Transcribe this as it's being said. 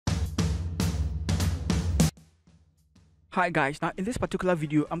Hi guys, now in this particular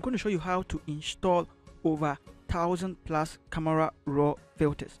video I'm going to show you how to install over 1000+ camera raw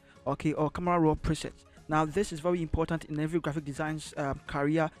filters, okay, or camera raw presets. Now this is very important in every graphic design's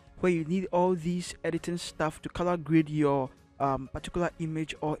career, where you need all these editing stuff to color grade your particular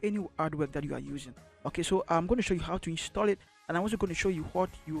image or any artwork that you are using. Okay, so I'm going to show you how to install it, and I'm also going to show you what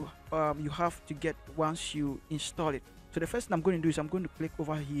you have to get once you install it. So the first thing I'm going to do is I'm going to click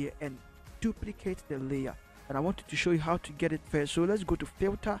over here and duplicate the layer, and I wanted to show you how to get it first. So let's go to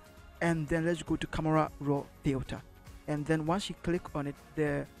filter, and then let's go to camera raw filter, and then once you click on it,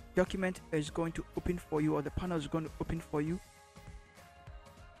 the document is going to open for you, or the panel is going to open for you.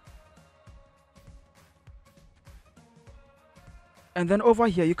 And then over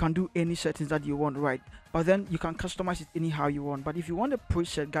here you can do any settings that you want, right? But then you can customize it anyhow you want. But if you want a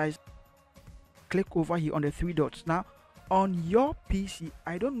preset, guys, click over here on the three dots. Now on your PC,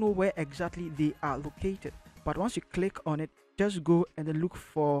 I don't know where exactly they are located, but once you click on it, just go and then look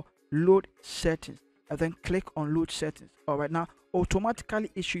for load settings, and then click on load settings. All right, now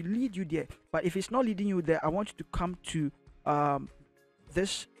automatically it should lead you there, but if it's not leading you there, I want you to come to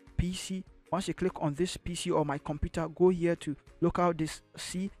this PC. Once you click on this PC or my computer, go here to local disk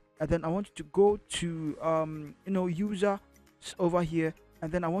C, and then I want you to go to user over here,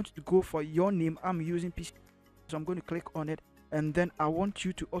 and then I want you to go for your name. I'm using PC, so I'm going to click on it, and then I want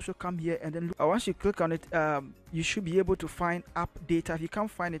you to also come here and then look. Once you click on it, you should be able to find app data. If you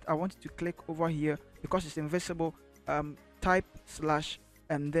can't find it, I want you to click over here because it's invisible. Type slash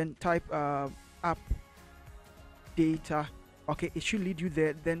and then type app data. Okay, it should lead you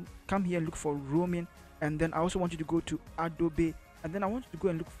there. Then come here and look for roaming, and then I also want you to go to Adobe, and then I want you to go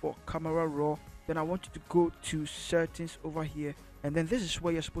and look for camera raw. Then I want you to go to settings over here, and then this is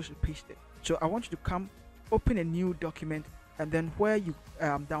where you're supposed to paste it. So I want you to come open a new document, and then where you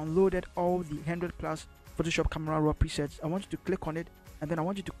downloaded all the 100+ Photoshop camera raw presets, I want you to click on it, and then I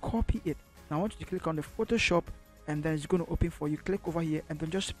want you to copy it. Now I want you to click on the Photoshop, and then it's going to open for you. Click over here and then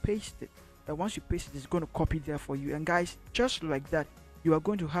just paste it. And once you paste it, it's going to copy there for you. And guys, just like that, you are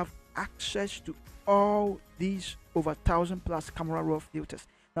going to have access to all these over 1000+ camera raw filters.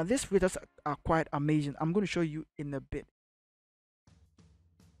 Now these filters are quite amazing. I'm going to show you in a bit.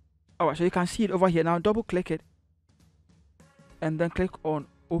 Alright, so you can see it over here. Now double click it, and then click on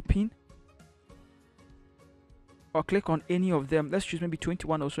open, or click on any of them. Let's choose maybe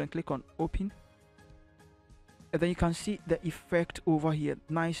 21 also and click on open, and then you can see the effect over here.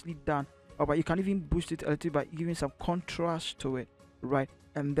 Nicely done. But you can even boost it a little by giving some contrast to it, right?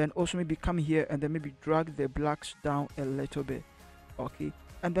 And then also maybe come here and then maybe drag the blacks down a little bit, okay?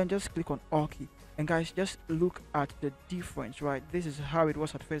 And then just click on OK. And guys, just look at the difference, right? This is how it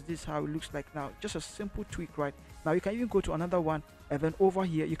was at first, this is how it looks like now. Just a simple tweak, right? Now you can even go to another one, and then over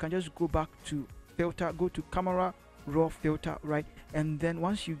here you can just go back to filter, go to camera raw filter, right? And then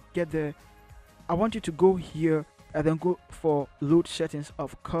once you get there, I want you to go here and then go for load settings,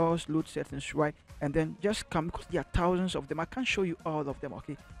 of course, load settings, right? And then just come, because there are thousands of them. I can't show you all of them,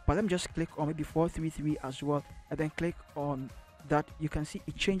 okay? But let me just click on maybe 433 as well, and then click on that. You can see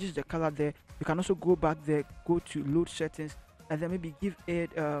it changes the color there. You can also go back there, go to load settings, and then maybe give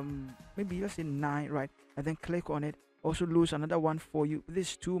it maybe let's say 9, right? And then click on it. Also loads another one for you. This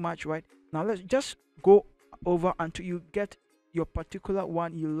is too much, right? Now let's just go over until you get your particular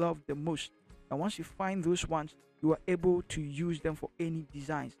one you love the most. And once you find those ones, you are able to use them for any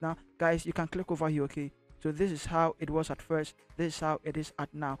designs. Now guys, you can click over here, okay? So this is how it was at first, this is how it is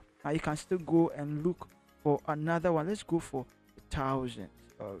at now. Now you can still go and look for another one. Let's go for 1000.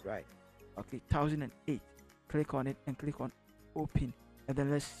 All right, okay, 1008. Click on it and click on open, and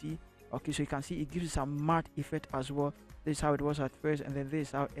then let's see. Okay, so you can see it gives you some matte effect as well. This is how it was at first, and then this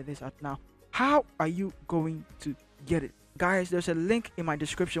is how it is at now. How are you going to get it, guys? There's a link in my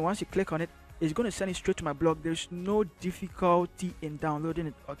description. Once you click on it, it's going to send it straight to my blog. There's no difficulty in downloading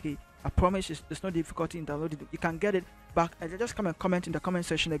it, okay? I promise there's no difficulty in downloading it. You can get it back, and just come and comment in the comment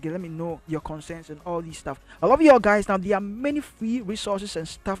section again. Let me know your concerns and all these stuff. I love you all, guys. Now there are many free resources and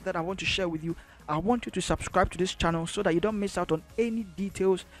stuff that I want to share with you. I want you to subscribe to this channel so that you don't miss out on any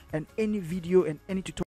details and any video and any tutorial.